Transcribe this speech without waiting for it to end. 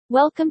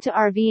Welcome to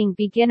RVing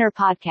Beginner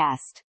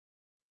Podcast.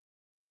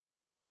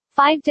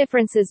 5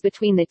 differences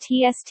between the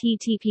TST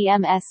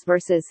TPMS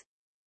versus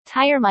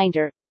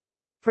TireMinder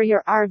for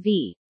your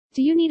RV.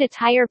 Do you need a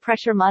tire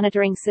pressure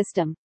monitoring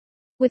system?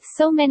 With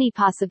so many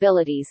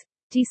possibilities,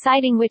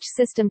 deciding which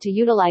system to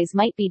utilize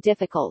might be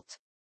difficult.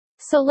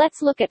 So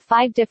let's look at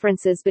 5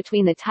 differences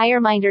between the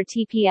TireMinder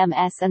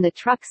TPMS and the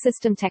Truck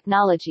System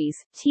Technologies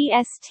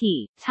TST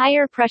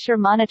Tire Pressure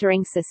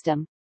Monitoring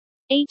System.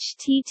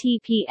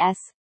 https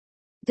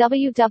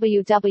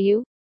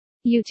www.youtube.com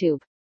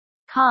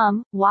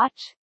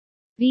watch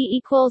v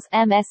equals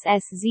msszgtwltug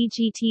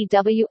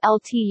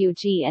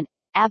and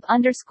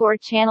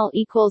ab_channel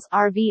equals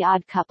RV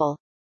Odd Couple.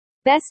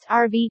 Best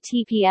RV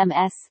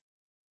TPMS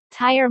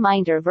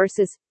TireMinder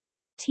versus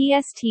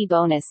TST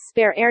Bonus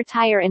Spare Air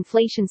Tire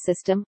Inflation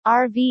System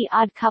RV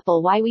Odd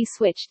Couple. Why we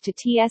switched to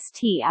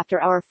TST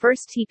after our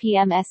first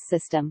TPMS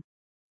system.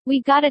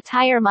 We got a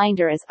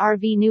TireMinder as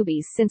RV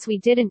newbies since we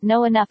didn't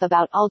know enough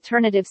about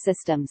alternative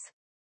systems.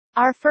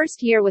 Our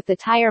first year with the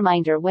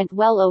TireMinder went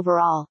well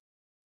overall.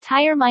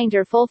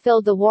 TireMinder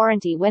fulfilled the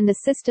warranty when the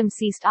system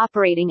ceased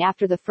operating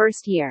after the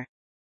first year.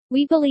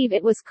 We believe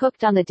it was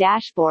cooked on the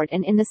dashboard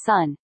and in the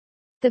sun.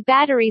 The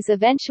batteries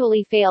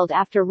eventually failed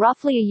after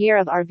roughly a year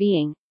of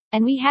RVing,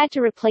 and we had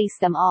to replace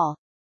them all.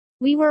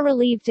 We were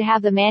relieved to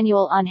have the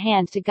manual on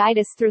hand to guide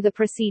us through the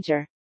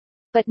procedure.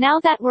 But now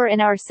that we're in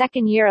our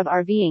second year of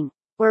RVing,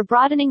 we're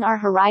broadening our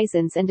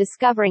horizons and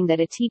discovering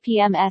that a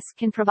TPMS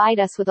can provide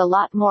us with a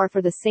lot more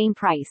for the same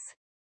price.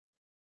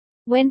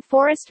 When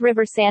Forest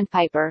River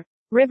Sandpiper,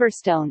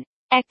 Riverstone,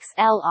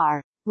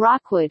 XLR,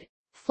 Rockwood,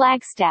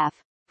 Flagstaff,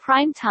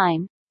 Prime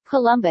Time,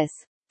 Columbus,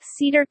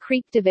 Cedar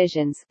Creek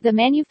divisions, the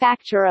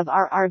manufacturer of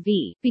our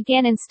RV,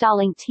 began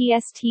installing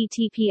TST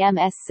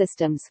TPMS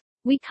systems,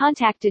 we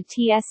contacted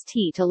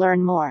TST to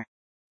learn more.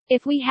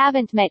 If we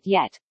haven't met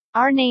yet,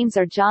 our names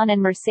are John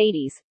and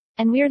Mercedes,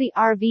 and we're the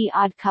RV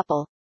Odd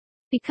Couple.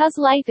 Because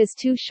life is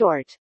too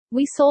short,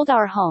 we sold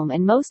our home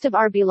and most of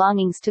our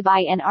belongings to buy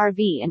an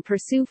RV and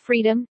pursue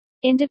freedom,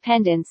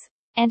 independence,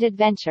 and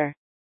adventure.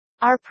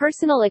 Our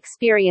personal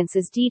experience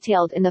is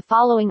detailed in the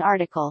following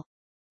article.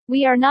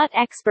 We are not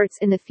experts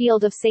in the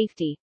field of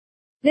safety.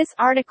 This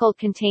article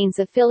contains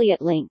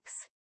affiliate links.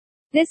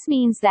 This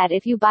means that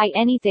if you buy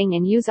anything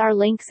and use our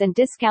links and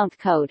discount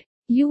code,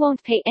 you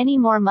won't pay any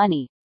more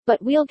money,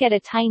 but we'll get a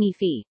tiny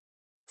fee.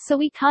 So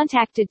we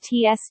contacted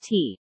TST,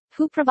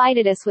 who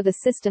provided us with a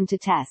system to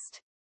test.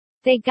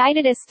 They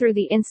guided us through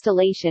the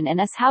installation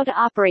and us how to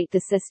operate the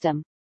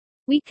system.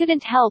 We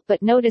couldn't help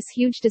but notice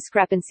huge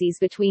discrepancies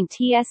between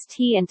TST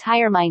and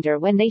TireMinder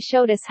when they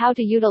showed us how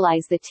to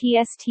utilize the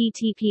TST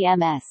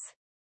TPMS.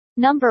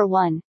 Number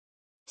 1.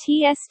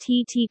 TST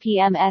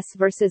TPMS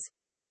versus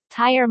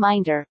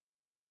TireMinder.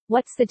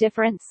 What's the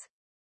difference?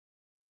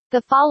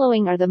 The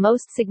following are the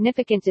most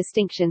significant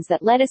distinctions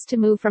that led us to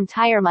move from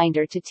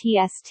TireMinder to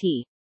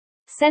TST.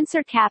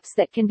 Sensor caps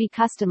that can be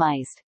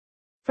customized.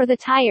 For the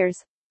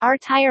tires, our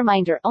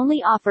TireMinder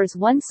only offers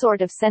one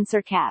sort of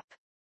sensor cap.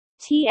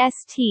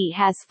 TST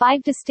has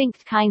 5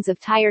 distinct kinds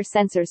of tire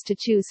sensors to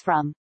choose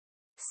from.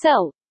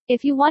 So,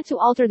 if you want to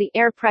alter the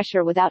air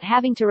pressure without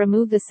having to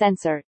remove the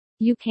sensor,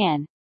 you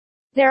can.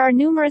 There are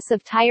numerous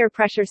of tire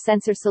pressure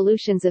sensor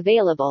solutions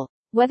available,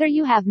 whether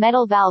you have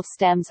metal valve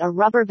stems or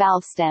rubber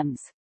valve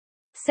stems.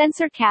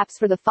 Sensor caps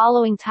for the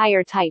following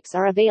tire types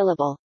are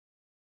available.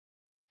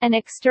 An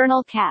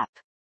external cap.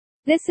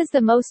 This is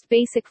the most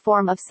basic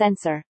form of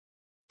sensor.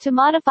 To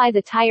modify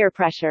the tire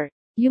pressure,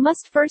 you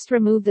must first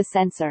remove the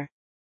sensor.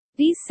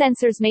 These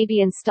sensors may be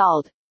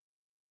installed.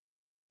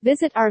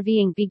 Visit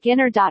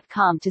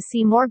RVingbeginner.com to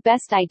see more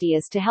best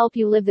ideas to help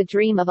you live the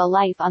dream of a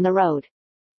life on the road.